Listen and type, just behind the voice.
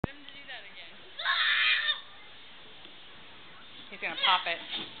gonna pop it.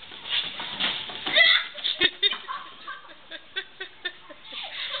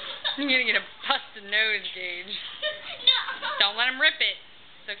 You're gonna get a busted nose, Gage. No. Don't let him rip it.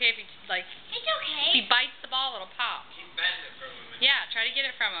 It's okay if he It's okay. If he bites the ball, it'll pop. Keep batting it from him. Yeah, try to get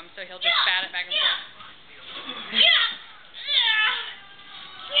it from him, so he'll just bat it back and forth.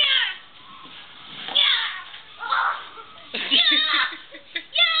 Is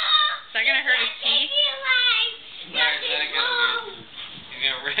that gonna hurt his teeth? Let it go, dude. He's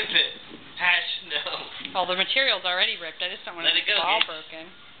gonna rip it. Hash, no. Well, the material's already ripped. I just don't want Let to it get the go, ball Gage. broken.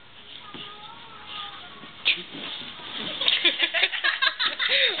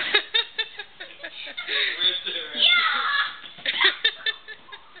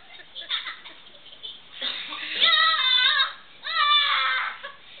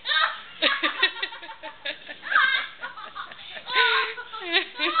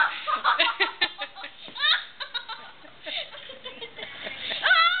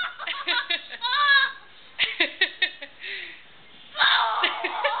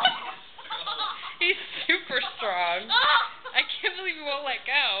 He's super strong. I can't believe he won't let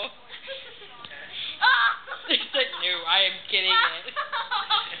go. He's like, no, I am getting it.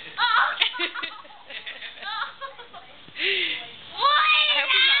 I hope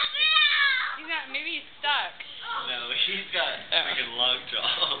he's not, maybe he's stuck. No, he's got freaking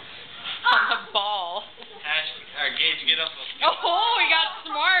lockjaw. On the ball. Hash, or Gage, get up. Oh, he got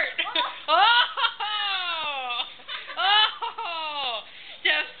smart. Oh! Oh!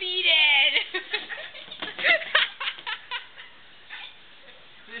 Defeated!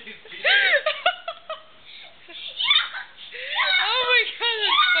 Oh my God,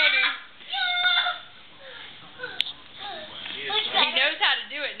 that's funny. He knows how to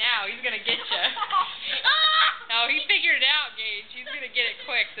do it now. He's gonna get you. Oh, he figured it out, Gage. He's gonna get it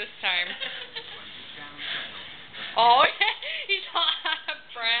quick this time. Oh, he's all out of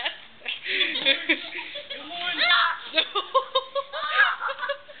breath.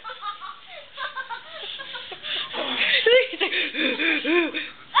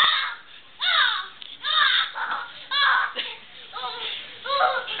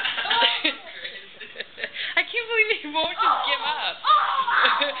 I can't believe he won't just give up.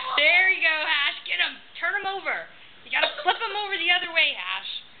 There you go, Hash. Get him. Turn him over. You gotta flip him over the other way,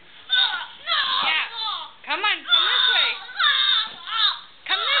 Hash. Yeah. Come on. Come this way.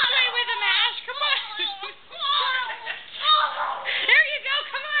 Come this way with him, Hash. Come on. There you go.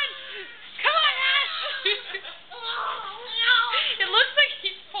 Come on. Come on, Hash. It looks like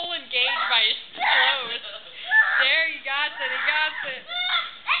he's pulling Gage by his clothes. There, you got it. He got it.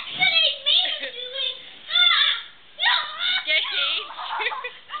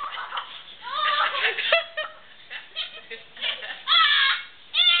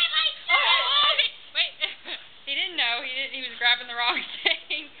 He was grabbing the wrong thing.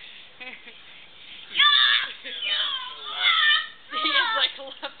 He is like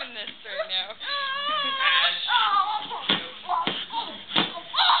loving this right now.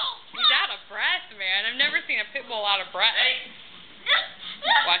 He's out of breath, man. I've never seen a pit bull out of breath.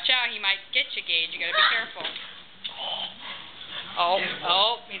 Watch out, he might get you, Gage. You gotta be careful. Oh,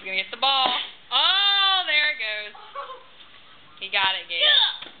 he's gonna get the ball. Oh, there it goes. He got it,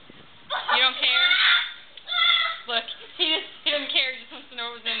 Gage. You don't care? Look, he doesn't care. He just wants to know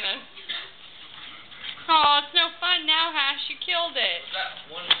what was in this. Oh, it's no fun now, Hash. You killed it. Is that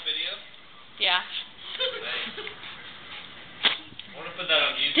one video? Yeah. Nice. I want to put that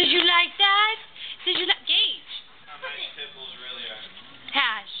on YouTube. Did you like that? Did you like Gage? How nice pit bulls really are.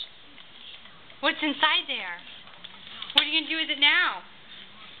 Hash. What's inside there? What are you gonna do with it now?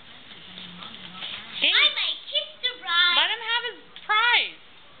 Gage. I might kiss the bride. Let him have his prize.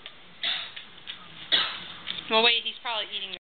 Well, wait. He's probably eating.